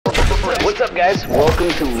What's up, guys? Welcome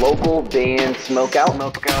to local band Smokeout.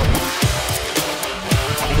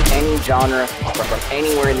 Any genre from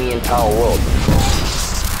anywhere in the entire world.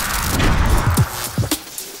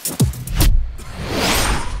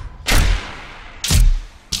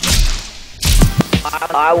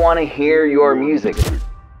 I want to hear your music.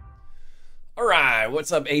 All right,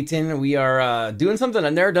 what's up, A10? We are doing something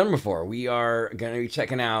I've never done before. We are going to be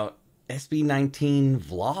checking out SB19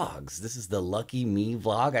 vlogs. This is the Lucky Me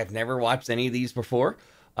vlog. I've never watched any of these before.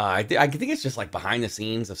 I think it's just like behind the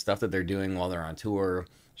scenes of stuff that they're doing while they're on tour,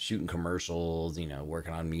 shooting commercials, you know,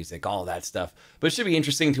 working on music, all of that stuff. But it should be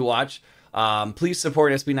interesting to watch. Please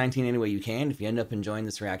support SB19 any way you can. If you end up enjoying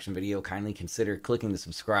this reaction video, kindly consider clicking the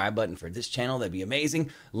subscribe button for this channel. That'd be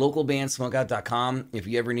amazing. Localbandsmokeout.com. If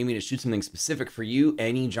you ever need me to shoot something specific for you,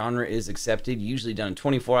 any genre is accepted, usually done in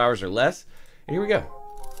 24 hours or less. And here we go.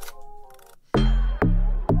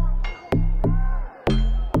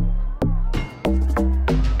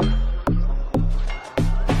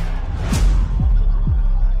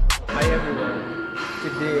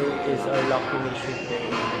 Today is our Lucky Me shoot day.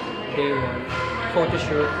 Day 1. Photo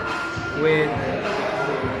shoot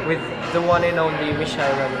with the one and only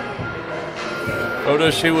Michelle. Photo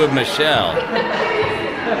shoot with Michelle.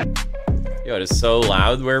 Yo, it is so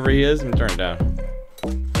loud wherever he is. I'm turning it down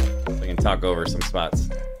so I can talk over some spots.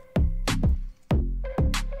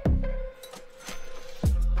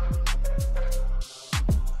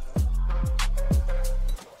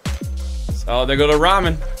 Oh, there go the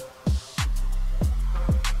ramen.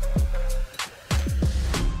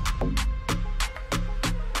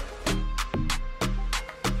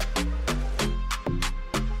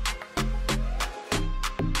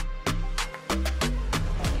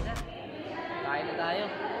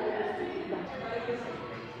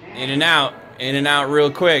 In and out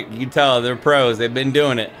real quick. You can tell they're pros. They've been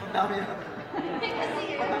doing it.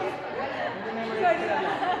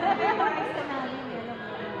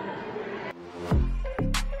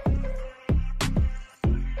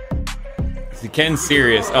 See, Ken's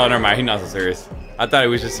serious. Oh, never mind. He's not so serious. I thought he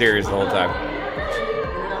was just serious the whole time.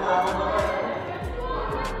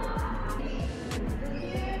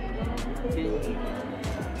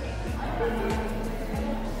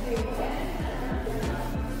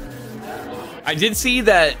 I did see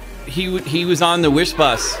that he was on the Wish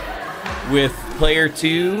bus with Player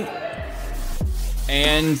 2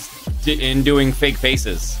 and doing fake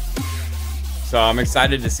faces. So I'm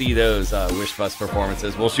excited to see those Wish bus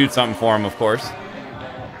performances. We'll shoot something for him, of course.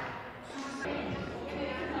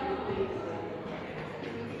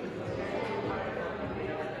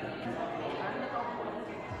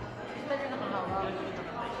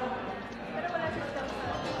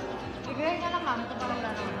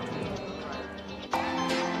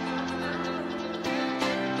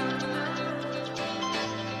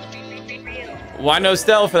 Why no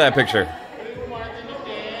Stell for that picture?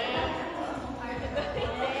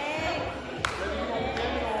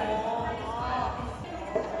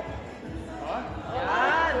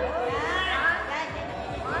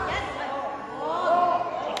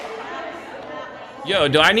 Yo,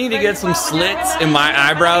 do I need to get some slits in my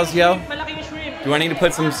eyebrows, yo? Do I need to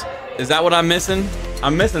put some... Is that what I'm missing?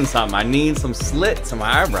 I'm missing something. I need some slits in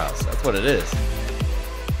my eyebrows. That's what it is.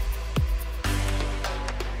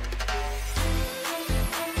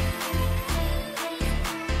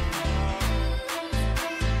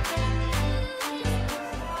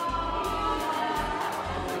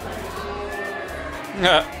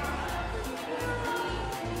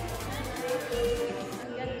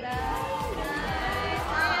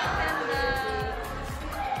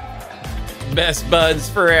 Best buds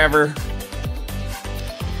forever.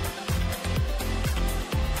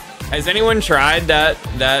 Has anyone tried that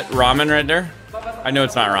ramen right there? I know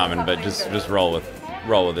it's not ramen, but just roll with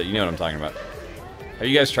it. You know what I'm talking about. Have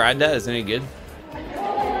you guys tried that? Is it any good?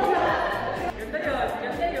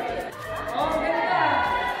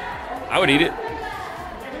 I would eat it.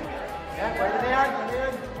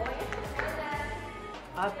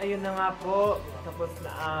 At ayun na nga po, tapos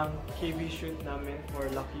na ang KB shoot namin for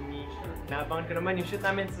Lucky Me. Naabangan ko naman yung shoot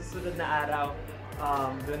namin sa susunod na araw.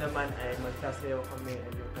 Doon naman ay magsasayaw kami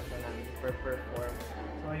at yung kanta namin perform.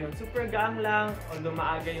 So yun, super gang lang. Although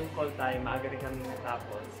maaga yung call time, maaga rin kami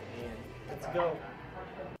natapos. And let's go!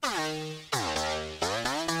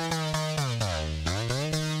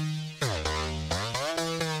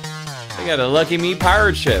 They got a Lucky Me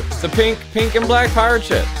pirate ship. It's a pink and black pirate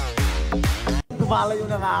ship. Lumalayo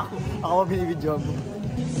na nga ako. Ako binibidyo mo.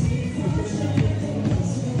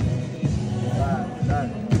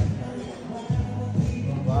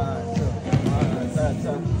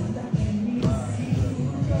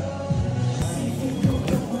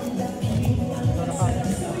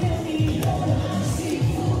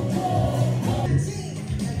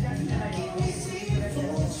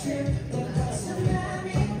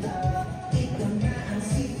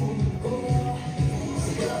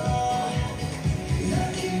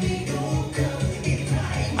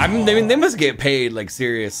 I mean, they must get paid like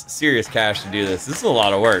serious cash to do this. This is a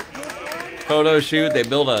lot of work. Photo shoot. They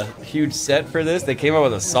built a huge set for this. They came up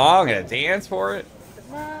with a song and a dance for it.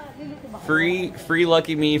 Free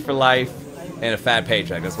Lucky Me for life and a fat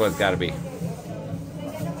paycheck. That's what it's got to be.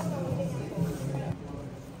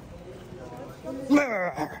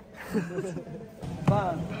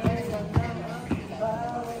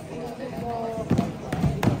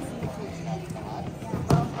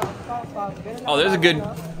 Oh, there's a good.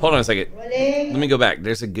 Hold on a second. Let me go back.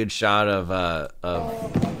 There's a good shot of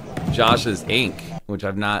Josh's ink, which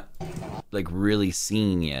I've not like really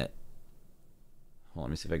seen yet. Hold on,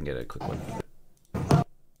 let me see if I can get a quick one.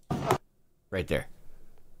 Right there.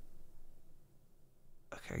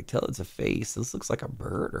 Okay, I can tell it's a face. This looks like a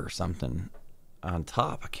bird or something on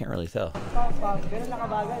top. I can't really tell.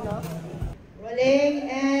 Rolling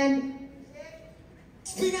and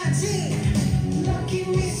He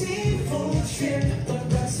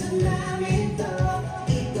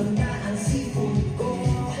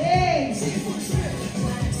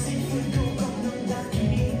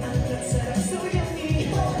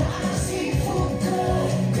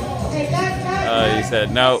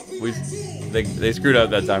said no. They screwed up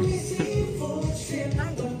that time.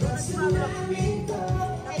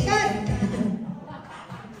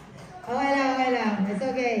 Okay lang. It's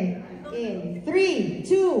okay. In 3,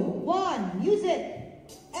 2, 1, use it.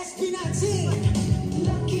 SB19.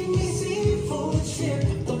 Lucky me seafood trip.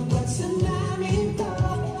 Tungkol sa namin to.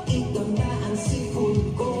 Ito na ang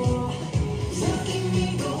seafood ko. Lucky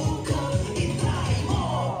me go come itry mo.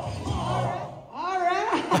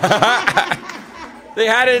 Alright. They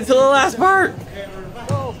had it until the last part.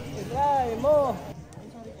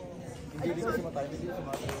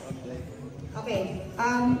 Okay,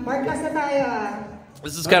 part class na tayo.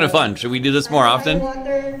 This is kind of fun. Should we do this more often?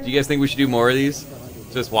 Do you guys think we should do more of these?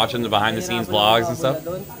 Just watching the behind the scenes vlogs and stuff?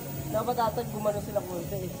 Dapat atag gumano sila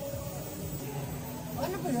konti eh.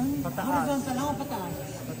 Ano ba yun? Pataas. Horizontal lang o pataas?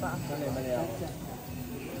 Pataas. Mali.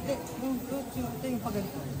 Hindi, yung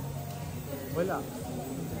paganto. Wala.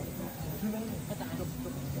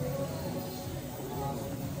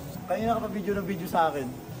 Kanina ka pa video ng video sa akin.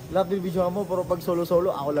 Lahat ng video mo, pero pag solo-solo,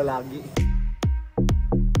 ako lalagi.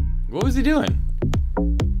 What was he doing?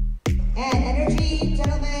 And energy,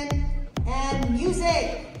 gentlemen, and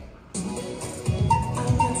music.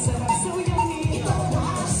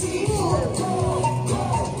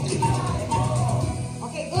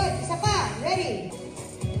 Okay, good. Isa pa. Ready?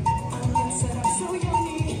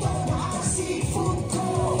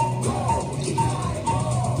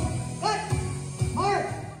 Good. Mark.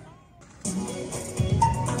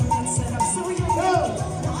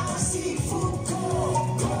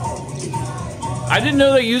 I didn't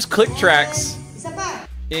know they use click tracks Isa pa.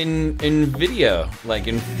 in video, like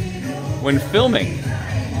when filming.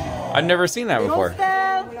 I've never seen that before.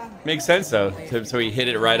 Makes sense though, so he hit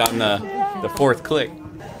it right on the fourth click.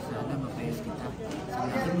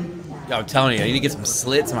 Yo, I'm telling you, I need to get some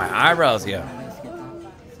slits in my eyebrows, yo.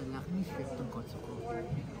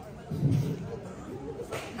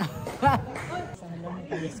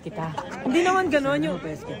 Hindi naman ganon yung...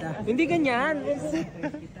 Hindi ganyan.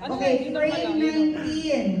 Okay, frame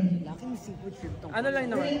 19. Ano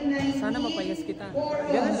lang naman? Sana mapayas kita.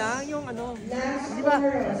 Ganun lang yung ano. Di ba?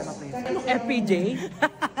 Anong FPJ?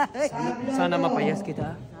 Sana mapayas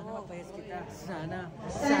kita.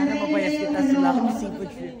 Sana mapayas kita sa Lucky Seafood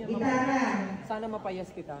Trip. Sana mapayas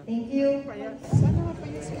kita. Thank you. Sana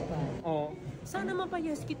mapayas kita. Oh. Sana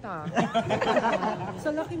mapayas kita.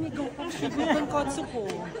 Sa Lucky Me Go Kong Seafood Tonkotsu ko.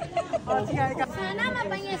 Sana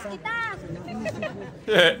mapayas kita.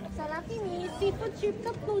 Sa Lucky Me Seafood Chip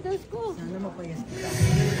Cup Noodles ko. Sana mapayas kita.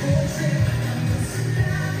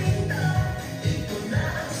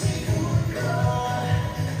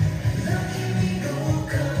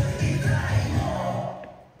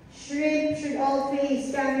 Shrimp should all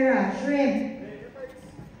face camera. Shrimp.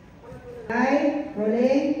 Right,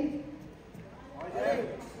 rolling.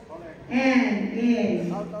 And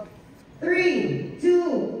in 3,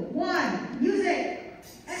 2, 1, use it.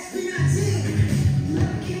 SB19.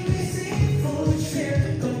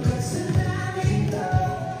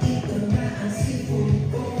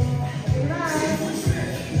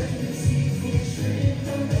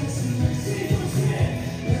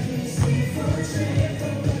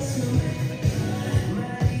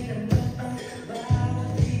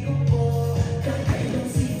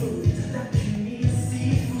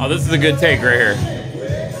 Oh, this is a good take right here.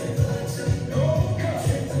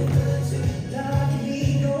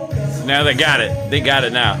 So now they got it. They got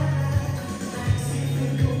it now.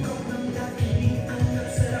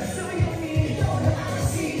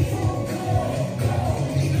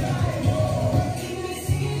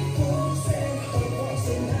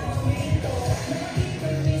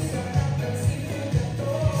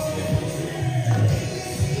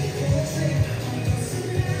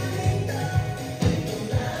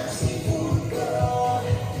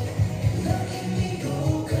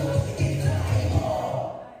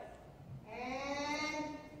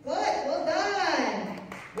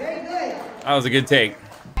 That was a good take.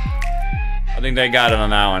 I think they got it on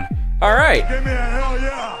that one. All right. Give me a hell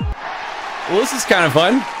yeah. Well, this is kind of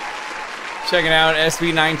fun. Checking out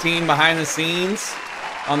SB19 behind the scenes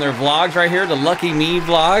on their vlogs right here, the Lucky Me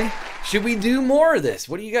vlog. Should we do more of this?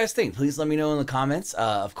 What do you guys think? Please let me know in the comments.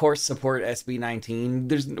 Of course, support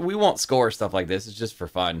SB19. We won't score stuff like this. It's just for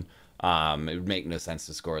fun. It would make no sense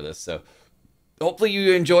to score this. So hopefully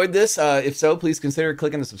you enjoyed this. If so, please consider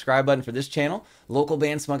clicking the subscribe button for this channel.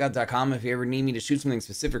 Localbandsmokeout.com if you ever need me to shoot something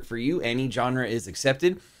specific for you. Any genre is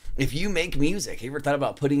accepted. If you make music, you ever thought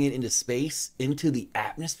about putting it into space, into the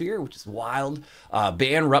atmosphere, which is wild?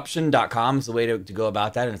 Bandruption.com is the way to go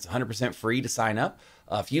about that, and it's 100% free to sign up.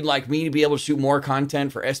 If you'd like me to be able to shoot more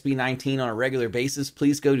content for SB19 on a regular basis,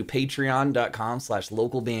 please go to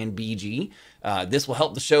patreon.com/localbandbg. This will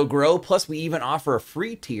help the show grow. Plus, we even offer a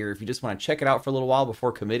free tier if you just want to check it out for a little while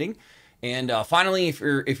before committing. And finally,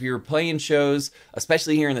 if you're playing shows,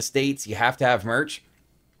 especially here in the States, you have to have merch.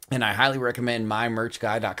 And I highly recommend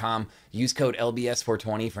mymerchguy.com. Use code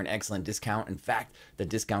LBS420 for an excellent discount. In fact, the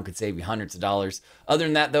discount could save you hundreds of dollars. Other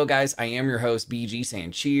than that, though, guys, I am your host, BG,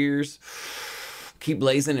 saying cheers. Keep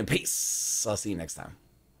blazing and peace. I'll see you next time.